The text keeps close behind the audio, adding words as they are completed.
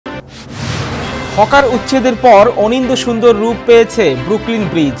Hawker উচ্ছেদের পর অনিন্দ সুন্দর রূপ পেয়েছে ব্রুকলিন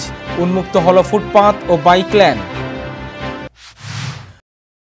ব্রিজ, উন্মুক্ত হলো ফুটপাত ও বাইক লেন।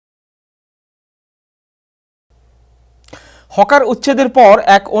 হকার উচ্ছেদের পর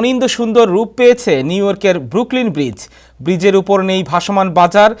এক অনিন্দ সুন্দর রূপ পেয়েছে নিউ ইয়র্কের ব্রুকলিন ব্রিজ। ব্রিজের উপর নেই ভাসমান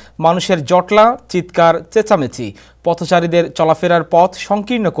বাজার, মানুষের জটলা, চিৎকার, চেঁচামেচি। পথচারীদের চলাফেরার পথ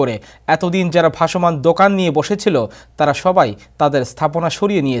সংকীর্ণ করে এতদিন যারা ভাসমান দোকান নিয়ে বসেছিল তারা সবাই তাদের স্থাপনা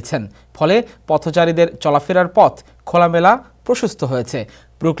সরিয়ে নিয়েছেন। ফলে পথচারীদের চলাফেরার পথ খোলামেলা প্রশস্ত হয়েছে।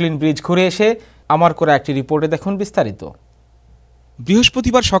 ব্রুকলিন ব্রিজ ঘুরে এসে আমার করা একটি রিপোর্টে দেখুন বিস্তারিত।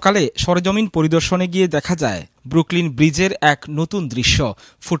 বৃহস্পতিবার সকালে সরেজমিন পরিদর্শনে গিয়ে দেখা যায় ব্রুকলিন ব্রিজের এক নতুন দৃশ্য।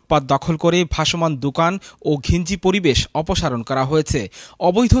 ফুটপাত দখল করে ভাসমান দোকান ও ঘিঞ্জি পরিবেশ অপসারণ করা হয়েছে।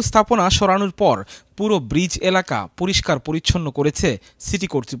 অবৈধ স্থাপনা সরানোর পর পুরো ব্রিজ এলাকা পরিষ্কার পরিচ্ছন্ন করেছে সিটি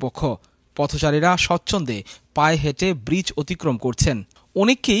কর্তৃপক্ষ। পথচারীরা স্বচ্ছন্দে পায়ে হেঁটে ব্রিজ অতিক্রম করছেন।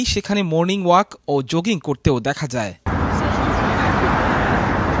 অনেককেই সেখানে মর্নিং ওয়াক ও জগিং করতেও দেখা যায়।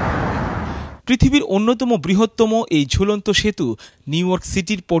 পৃথিবীর অন্যতম বৃহত্তম এই ঝুলন্ত সেতু নিউ ইয়র্ক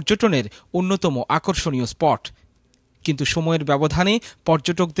সিটির পর্যটনের অন্যতম আকর্ষণীয় স্পট। কিন্তু সময়ের ব্যবধানে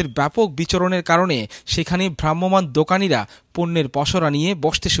পর্যটকদের ব্যাপক বিচরণের কারণে সেখানে ভ্রাম্যমাণ দোকানিরা পণ্যের পসরা নিয়ে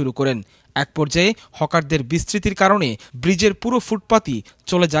বসতে শুরু করেন। এক পর্যায়ে হকারদের বিস্তৃতির কারণে ব্রিজের পুরো ফুটপাতই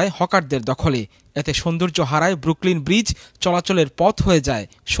চলে যায় হকারদের দখলে। এতে সৌন্দর্য হারায় ব্রুকলিন ব্রিজ, চলাচলের পথ হয়ে যায়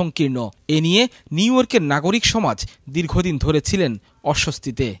সংকীর্ণ। এ নিয়ে নিউ ইয়র্কের নাগরিক সমাজ দীর্ঘদিন ধরে ছিলেন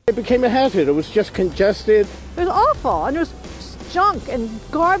অস্বস্তিতে।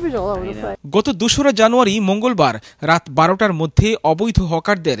 গত 2রা জানুয়ারি মঙ্গলবার রাত 12টার মধ্যে অবৈধ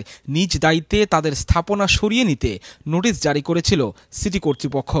হকারদের নিজ দায়িত্বে তাদের স্থাপনা সরিয়ে নিতে নোটিশ জারি করেছিল সিটি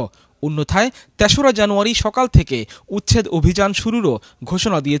কর্তৃপক্ষ। অন্যথায় 3রা জানুয়ারি সকাল থেকে উচ্ছেদ অভিযান শুরুরও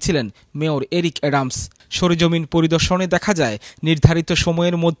ঘোষণা দিয়েছিলেন মেয়র এরিক অ্যাডামস। সরেজমিন পরিদর্শনে দেখা যায় নির্ধারিত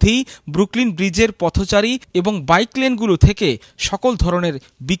সময়ের মধ্যেই ব্রুকলিন ব্রিজের পথচারী এবং বাইক লেনগুলো থেকে সকল ধরনের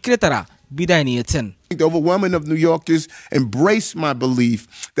বিক্রেতারা বিদায় নিয়েছেন। The overwhelming of New Yorkers embrace my belief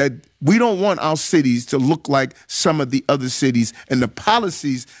that we don't want our cities to look like some of the other cities, and the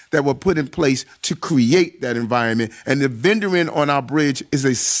policies that were put in place to create that environment. And the vendoring on our bridge is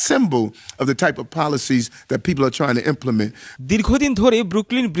a symbol of the type of policies that people are trying to implement. দীর্ঘদিন ধরে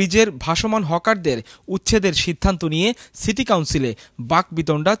Brooklyn ব্রিজের ভাসমান হকারদের উচ্ছেদের সিদ্ধান্ত নিয়ে city কাউন্সিলে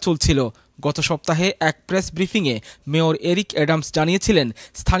বাকবিতণ্ডা চলছিল। গত সপ্তাহে এক প্রেস ব্রিফিংয়ে মেয়র এরিক অ্যাডামস জানিয়েছিলেন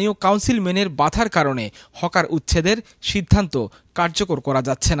স্থানীয় কাউন্সিলম্যানের বাধার কারণে হকার উচ্ছেদের সিদ্ধান্ত কার্যকর করা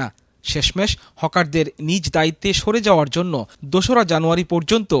যাচ্ছে না। শেষমেশ হকারদের নিজ দায়িত্বে সরে যাওয়ার জন্য 2রা জানুয়ারি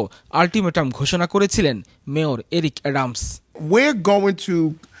পর্যন্ত আলটিমেটাম ঘোষণা করেছিলেন mayor Eric Adams. We're going to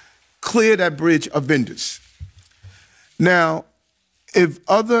clear that bridge of vendors. Now, if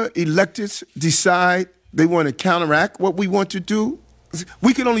other electeds decide they want to counteract what we want to do,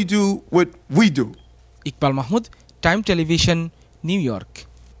 we can only do what we do. Iqbal Mahmud, time television, new York.